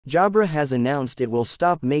Jabra has announced it will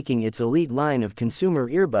stop making its elite line of consumer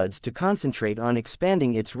earbuds to concentrate on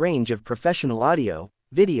expanding its range of professional audio,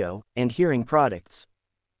 video, and hearing products.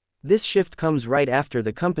 This shift comes right after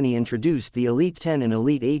the company introduced the Elite 10 and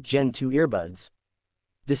Elite 8 Gen 2 earbuds.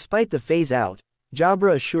 Despite the phase-out,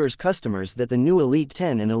 Jabra assures customers that the new Elite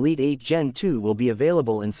 10 and Elite 8 Gen 2 will be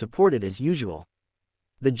available and supported as usual.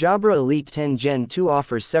 The Jabra Elite 10 Gen 2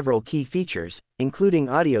 offers several key features, including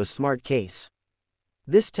audio smart case.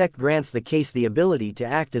 This tech grants the case the ability to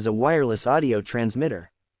act as a wireless audio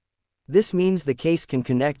transmitter. This means the case can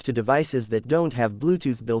connect to devices that don't have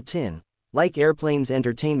Bluetooth built in, like airplanes'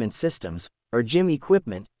 entertainment systems, or gym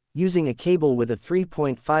equipment, using a cable with a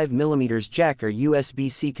 3.5mm jack or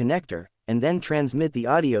USB-C connector, and then transmit the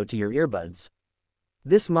audio to your earbuds.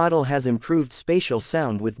 This model has improved spatial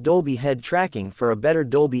sound with Dolby head tracking for a better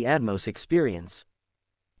Dolby Atmos experience.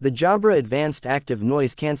 The Jabra Advanced Active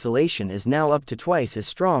Noise Cancellation is now up to twice as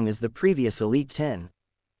strong as the previous Elite 10.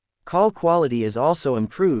 Call quality is also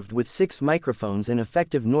improved with 6 microphones and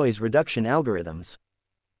effective noise reduction algorithms.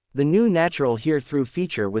 The new natural hear-through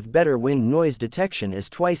feature with better wind noise detection is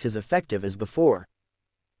twice as effective as before.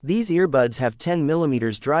 These earbuds have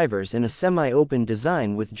 10mm drivers and a semi-open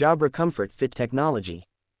design with Jabra Comfort Fit technology.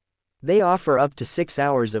 They offer up to 6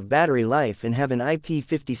 hours of battery life and have an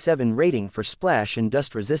IP57 rating for splash and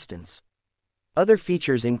dust resistance. Other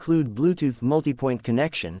features include Bluetooth multipoint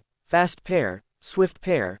connection, fast pair, swift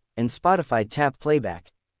pair, and Spotify tap playback.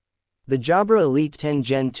 The Jabra Elite 10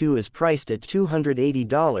 Gen 2 is priced at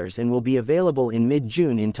 $280 and will be available in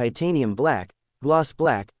mid-June in titanium black, gloss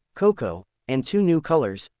black, cocoa, and 2 new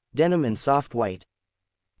colors, denim and soft white.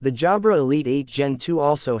 The Jabra Elite 8 Gen 2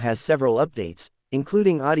 also has several updates,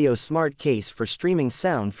 including audio smart case for streaming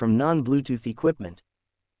sound from non-Bluetooth equipment.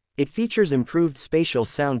 It features improved spatial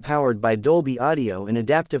sound powered by Dolby Audio and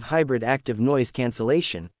adaptive hybrid active noise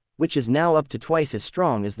cancellation, which is now up to twice as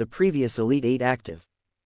strong as the previous Elite 8 Active.